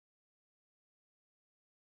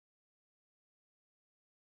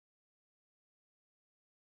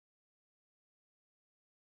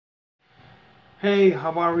Hey,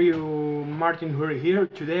 how are you? Martin Hury here.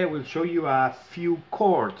 Today I will show you a few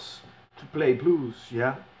chords to play blues,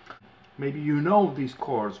 yeah? Maybe you know these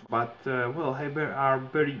chords, but well, are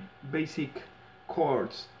very basic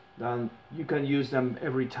chords and you can use them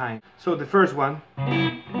every time. So the first one,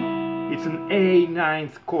 it's an A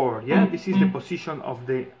ninth chord, yeah? This is the position of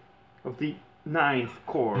the ninth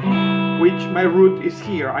chord, which my root is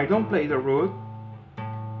here. I don't play the root,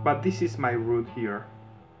 but this is my root here.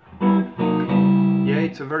 Yeah,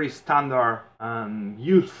 it's a very standard and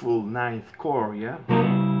useful ninth chord, yeah?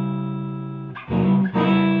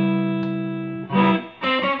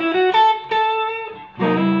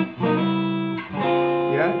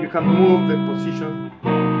 Yeah, you can move the position.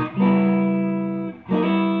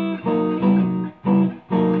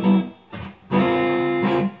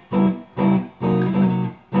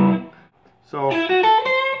 So,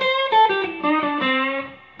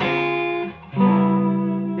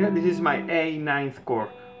 yeah, this is my A ninth chord.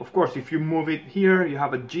 Of course, if you move it here, you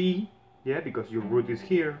have a G, yeah, because your root is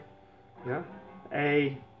here, yeah,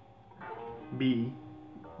 A, B,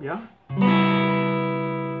 yeah.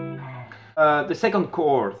 The second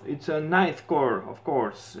chord, it's a ninth chord, of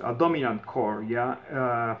course, a dominant chord, yeah.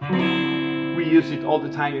 We use it all the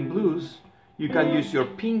time in blues. You can use your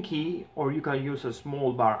pinky or you can use a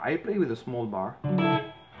small bar. I play with a small bar.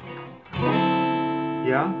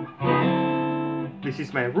 Yeah. This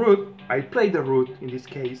is my root. I play the root in this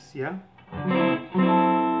case, yeah.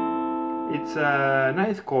 It's a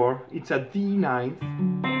ninth chord. It's a D ninth.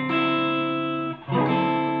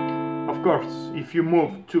 Of course, if you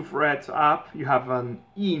move 2 frets up, you have an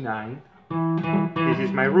E ninth. This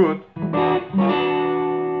is my root.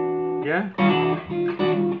 Yeah.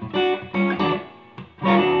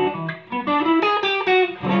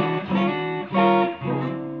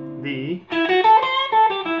 D,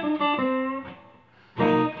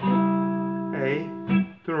 A,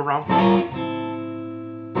 turn around.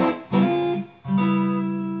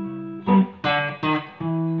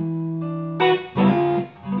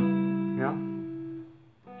 Yeah.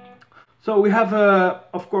 So we have,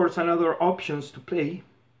 of course, another options to play.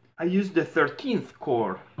 I use the 13th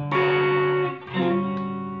chord.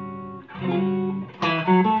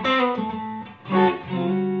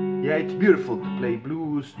 Yeah, it's beautiful to play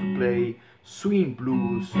blues, to play swing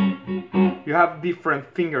blues. You have different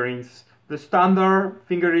fingerings. The standard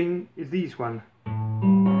fingering is this one.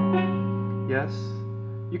 Yes,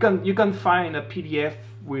 you can find a PDF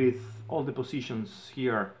with all the positions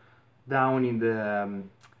here down in the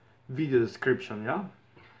video description. Yeah.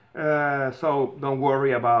 So don't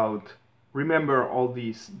worry about remember all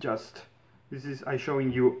these. Just this is I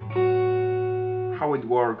showing you how it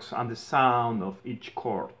works and the sound of each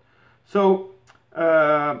chord. So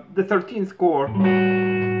the 13th chord,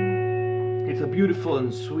 it's a beautiful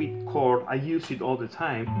and sweet chord. I use it all the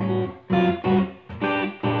time.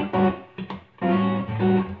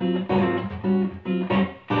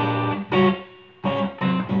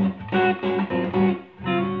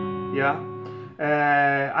 Yeah,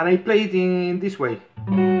 and I play it in this way.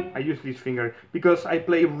 I use this finger because I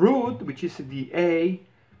play root, which is the A,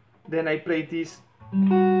 then I play this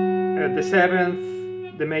the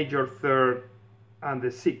 7th, the major 3rd, and the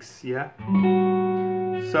 6th, yeah.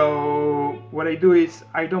 So what I do is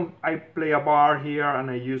I play a bar here and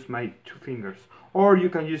I use my 2 fingers, or you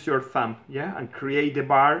can use your thumb, yeah, and create the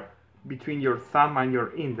bar between your thumb and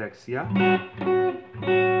your index, yeah.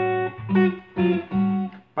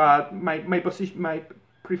 But my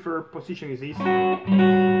preferred position is this,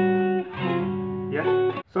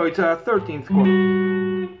 yeah. So it's a 13th chord.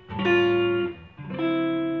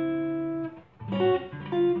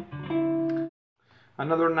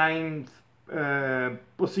 Another 9th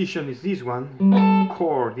position is this one,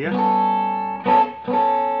 chord, yeah.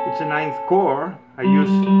 It's a 9th chord. I use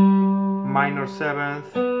minor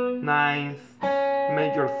 7th, 9th,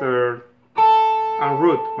 major 3rd, and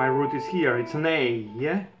root. My root is here. It's an A,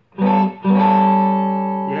 yeah.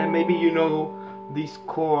 Yeah, maybe you know this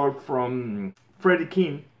chord from Freddie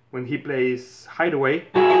King when he plays Hideaway.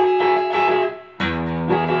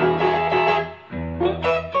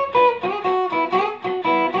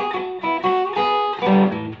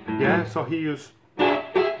 Yeah, so he used a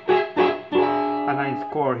 9th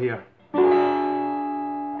chord here.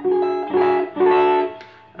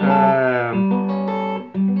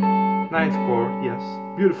 9th chord, yes,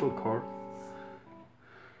 beautiful chord.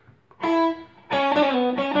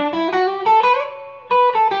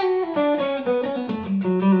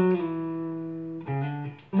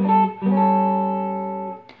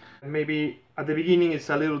 Maybe at the beginning it's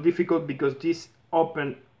a little difficult because this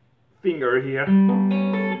open finger here,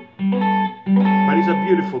 but it's a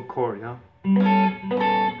beautiful chord, yeah. My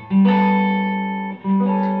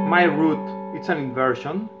root, it's an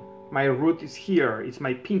inversion. My root is here, it's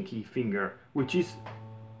my pinky finger, which is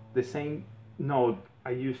the same note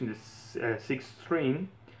I use in the sixth string.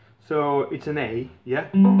 So it's an A, yeah?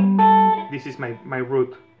 This is my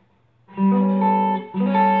root.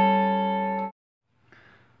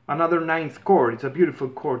 Another ninth chord, it's a beautiful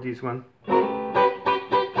chord, this one.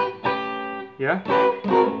 Yeah?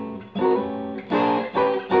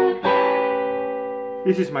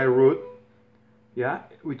 This is my root, yeah,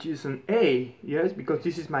 which is an A, yes, because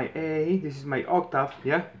this is my A, this is my octave,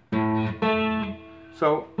 yeah?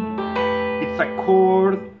 So it's a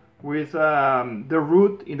chord with the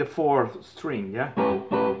root in the fourth string, yeah?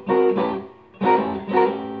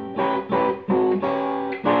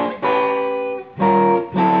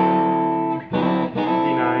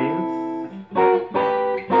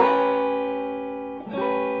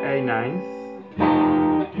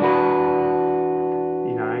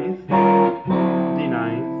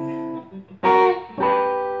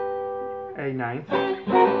 A9,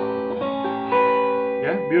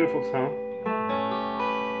 yeah, beautiful sound.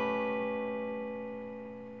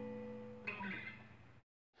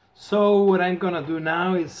 So what I'm gonna do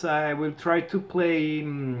now is I will try to play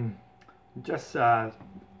just a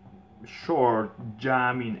short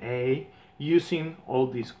jam in A using all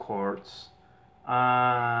these chords,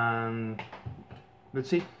 and let's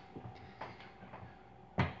see.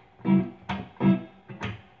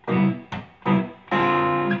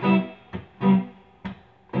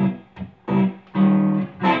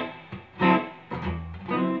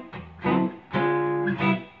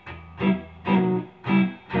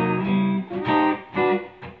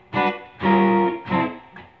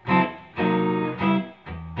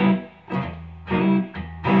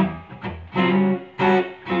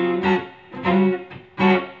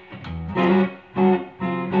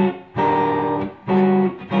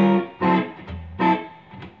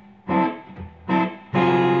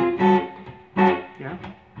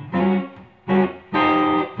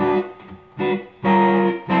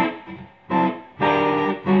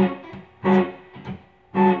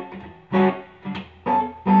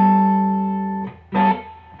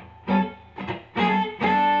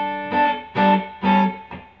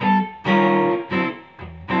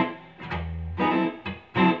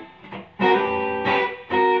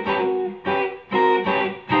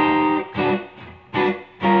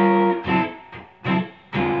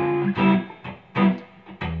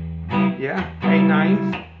 Yeah, A9,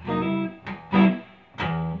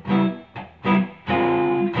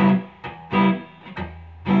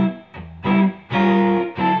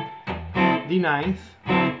 D9,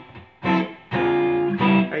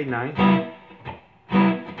 A9,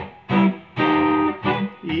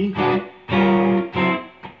 E,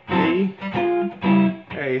 D,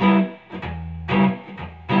 A,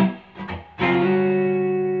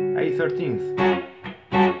 A13th.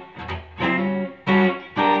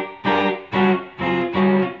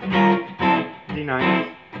 D9,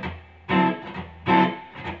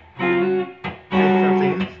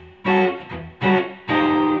 A13th,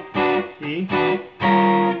 E,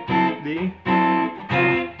 D,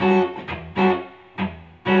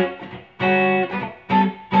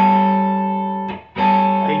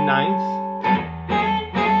 A9th,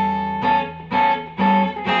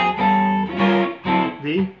 D,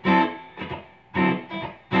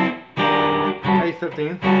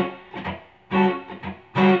 A13th,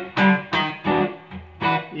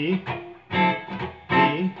 E, D,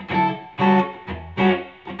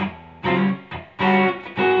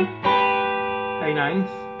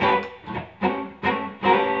 A9th,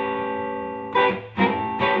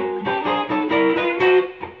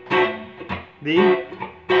 D,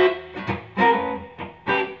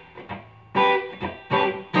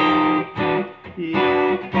 E,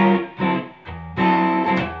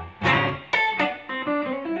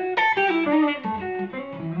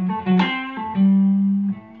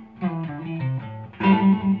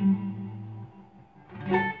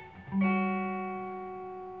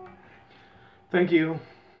 thank you.